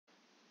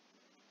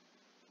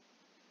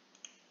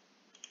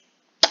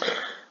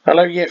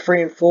Hello, Year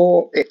 3 and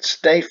 4. It's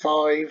day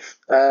 5,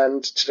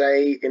 and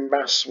today in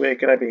maths we're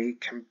going to be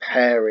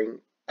comparing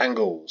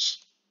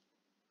angles.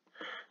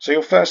 So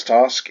your first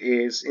task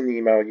is in the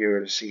email you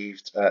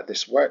received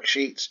this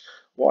worksheet.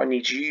 What I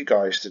need you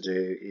guys to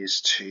do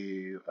is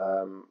to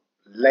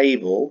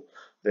label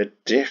the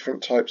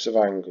different types of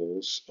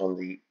angles on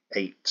the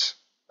 8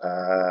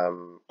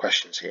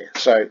 questions here.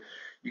 So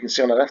you can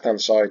see on the left-hand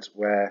side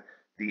where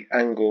the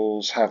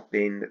angles have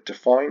been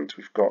defined.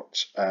 We've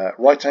got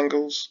right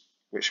angles,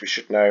 which we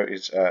should know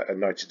is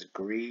 90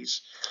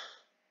 degrees.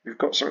 We've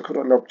got something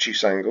called an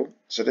obtuse angle.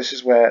 So this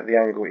is where the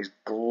angle is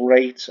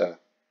greater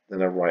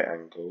than a right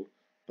angle,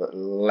 but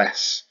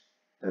less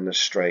than a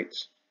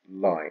straight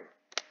line.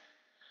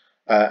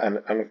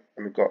 And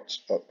we've got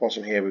at the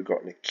bottom here, we've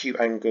got an acute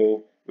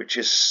angle, which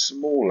is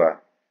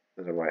smaller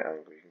than a right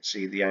angle. You can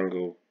see the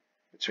angle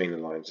between the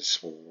lines is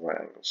smaller than the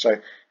right angle. So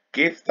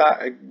give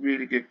that a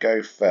really good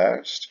go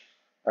first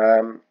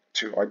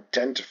to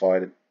identify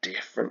the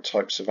different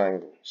types of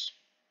angles.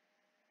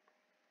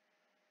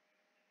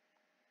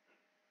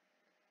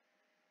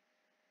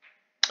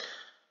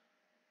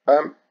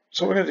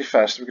 So what we're going to do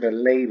first, we're going to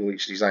label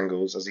each of these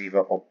angles as either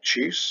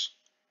obtuse,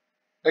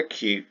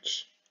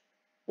 acute,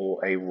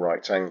 or a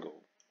right angle.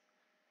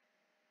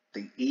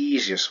 The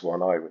easiest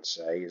one, I would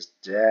say, is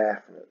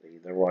definitely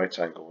the right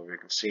angle, where we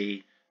can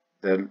see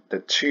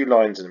the two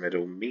lines in the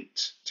middle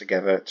meet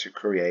together to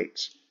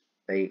create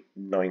a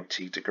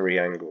 90-degree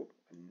angle,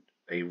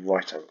 a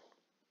right angle.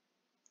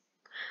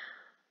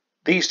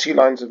 These two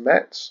lines have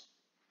met,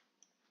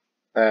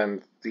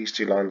 and these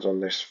two lines on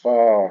this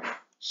far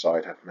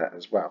side have met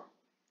as well.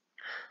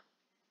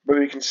 But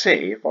we can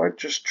see, if I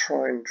just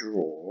try and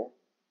draw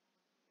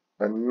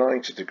a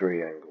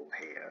 90-degree angle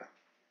here,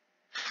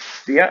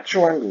 the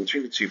actual angle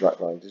between the two black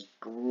lines is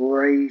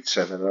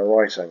greater than a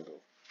right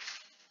angle.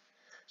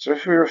 So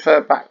if we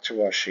refer back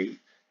to our sheet,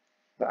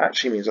 that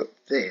actually means that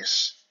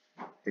this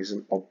is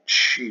an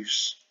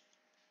obtuse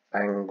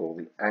angle.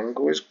 The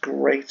angle is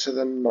greater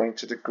than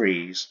 90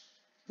 degrees,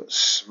 but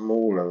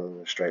smaller than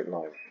the straight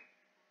line.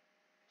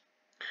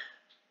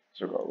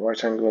 So we've got a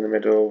right angle in the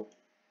middle.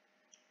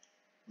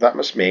 That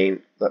must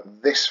mean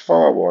that this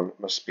far one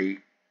must be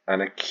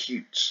an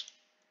acute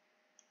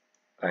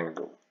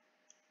angle,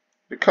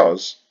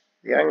 because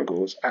the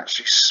angle is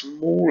actually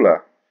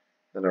smaller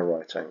than a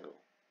right angle.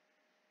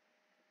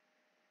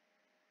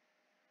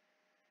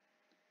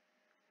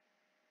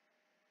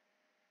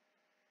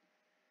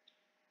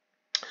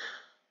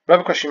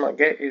 Another question you might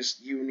get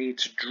is you need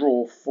to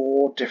draw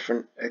 4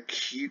 different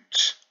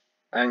acute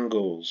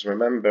angles.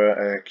 Remember,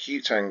 an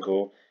acute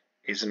angle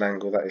is an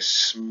angle that is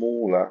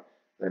smaller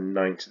than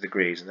 90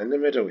 degrees. And in the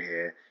middle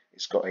here,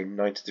 it's got a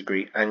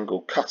 90-degree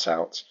angle cut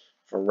out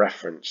for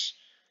reference.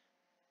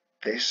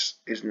 This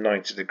is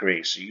 90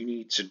 degrees, so you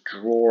need to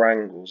draw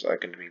angles that are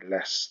going to be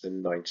less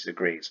than 90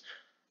 degrees.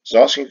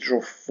 So asking you to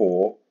draw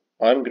 4,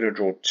 I'm going to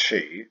draw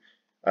 2.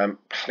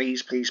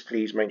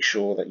 Please make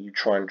sure that you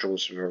try and draw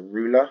this with a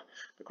ruler,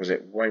 because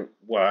it won't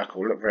work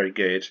or look very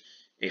good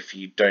if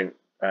you don't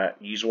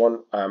use one.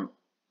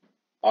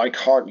 I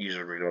can't use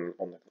a ruler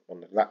on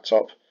the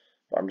laptop,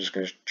 but I'm just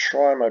going to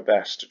try my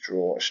best to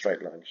draw a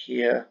straight line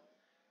here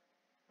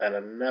and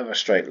another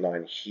straight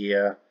line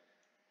here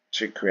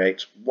to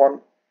create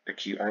one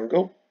acute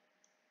angle,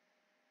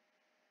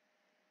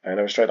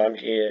 another straight line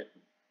here,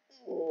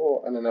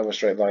 and another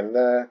straight line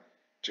there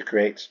to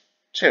create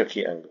 2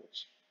 acute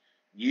angles.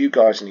 You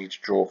guys need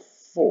to draw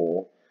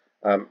 4,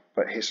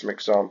 but here's some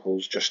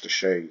examples just to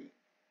show you.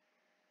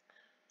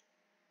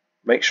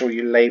 Make sure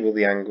you label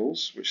the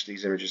angles, which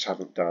these images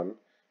haven't done,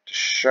 to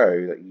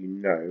show that you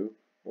know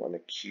what an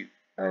acute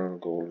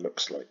angle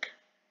looks like.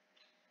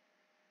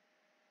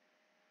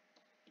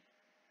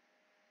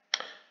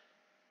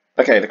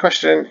 Okay, the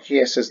question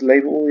here says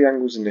label all the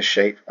angles in this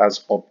shape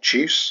as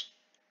obtuse,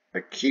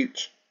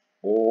 acute,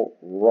 or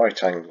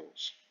right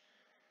angles.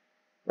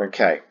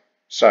 Okay,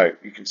 so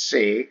you can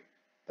see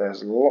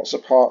there's lots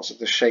of parts of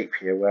the shape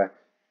here where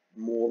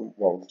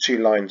the 2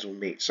 lines will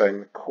meet. So in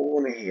the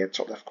corner here,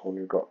 top left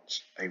corner, we've got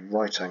a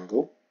right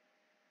angle.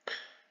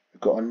 We've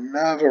got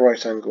another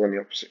right angle in the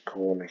opposite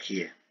corner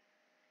here.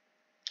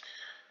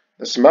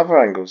 There's some other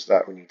angles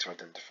that we need to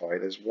identify.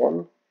 There's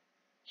one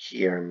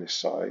here on this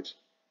side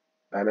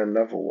and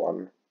another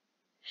one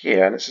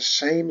here, and it's the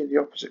same in the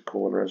opposite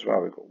corner as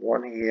well. We've got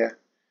one here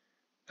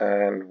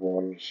and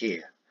one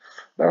here.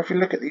 Now if we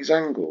look at these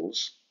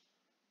angles,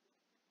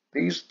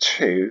 these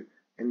 2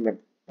 in the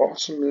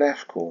bottom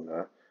left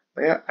corner,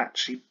 they are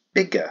actually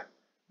bigger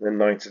than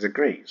 90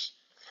 degrees.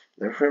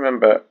 Now if we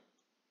remember,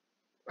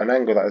 an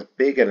angle that is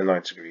bigger than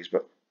 90 degrees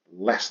but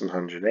less than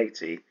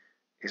 180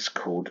 is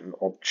called an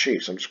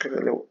obtuse. I'm just going to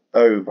put a little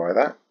O by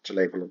that to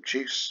label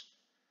obtuse.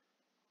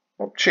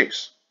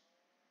 Obtuse.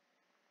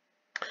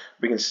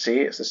 We can see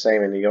it's the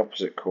same in the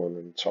opposite corner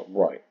in the top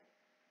right.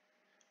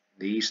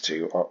 These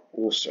 2 are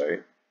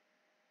also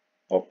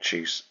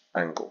obtuse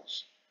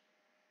angles.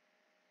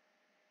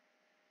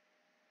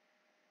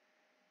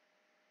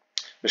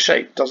 The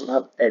shape doesn't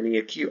have any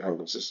acute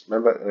angles.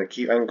 Remember, an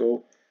acute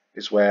angle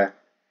is where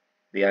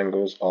the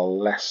angles are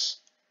less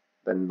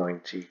than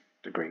 90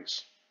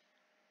 degrees.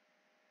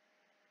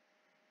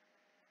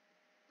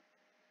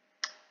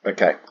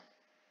 Okay.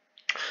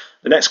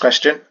 The next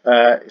question,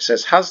 it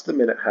says, has the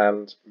minute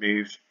hand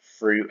moved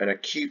through an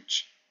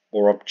acute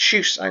or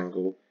obtuse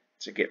angle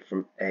to get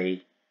from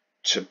A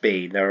to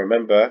B? Now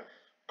remember,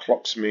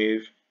 clocks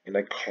move in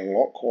a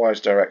clockwise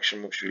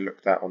direction, which we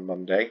looked at on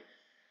Monday.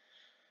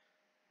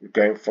 We're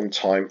going from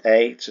time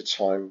A to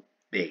time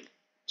B.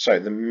 So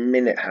the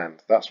minute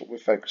hand, that's what we're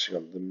focusing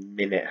on, the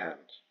minute hand.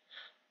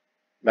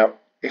 Now,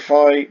 if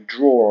I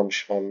draw on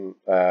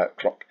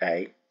clock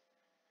A,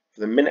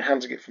 for the minute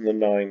hand to get from the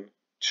 9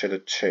 to the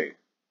 2,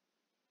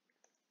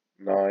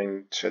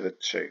 9 to the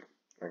 2,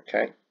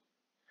 okay?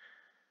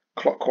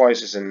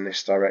 Clockwise is in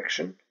this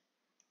direction.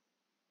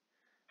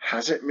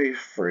 Has it moved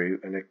through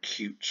an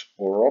acute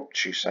or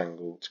obtuse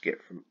angle to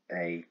get from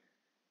A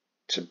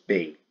to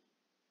B?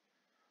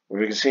 Well,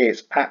 we can see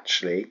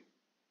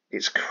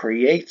it's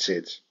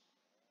created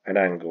an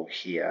angle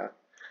here.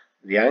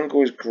 The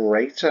angle is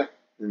greater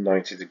than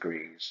 90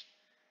 degrees.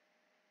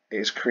 It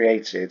has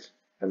created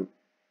an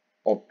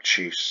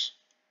obtuse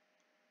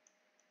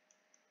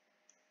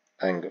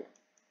angle.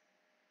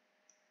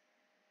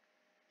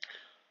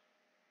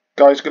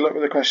 Guys, good luck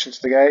with the questions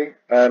today.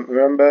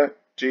 Remember,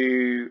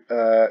 do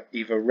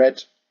either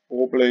red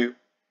or blue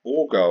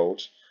or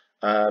gold.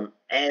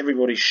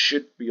 Everybody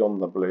should be on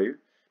the blue.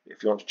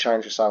 If you want to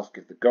challenge yourself,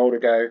 give the gold a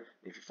go.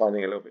 If you're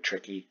finding it a little bit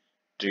tricky,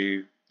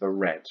 do the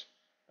red.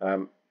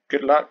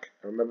 Good luck.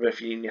 Remember,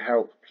 if you need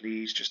help,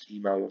 please just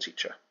email your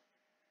teacher.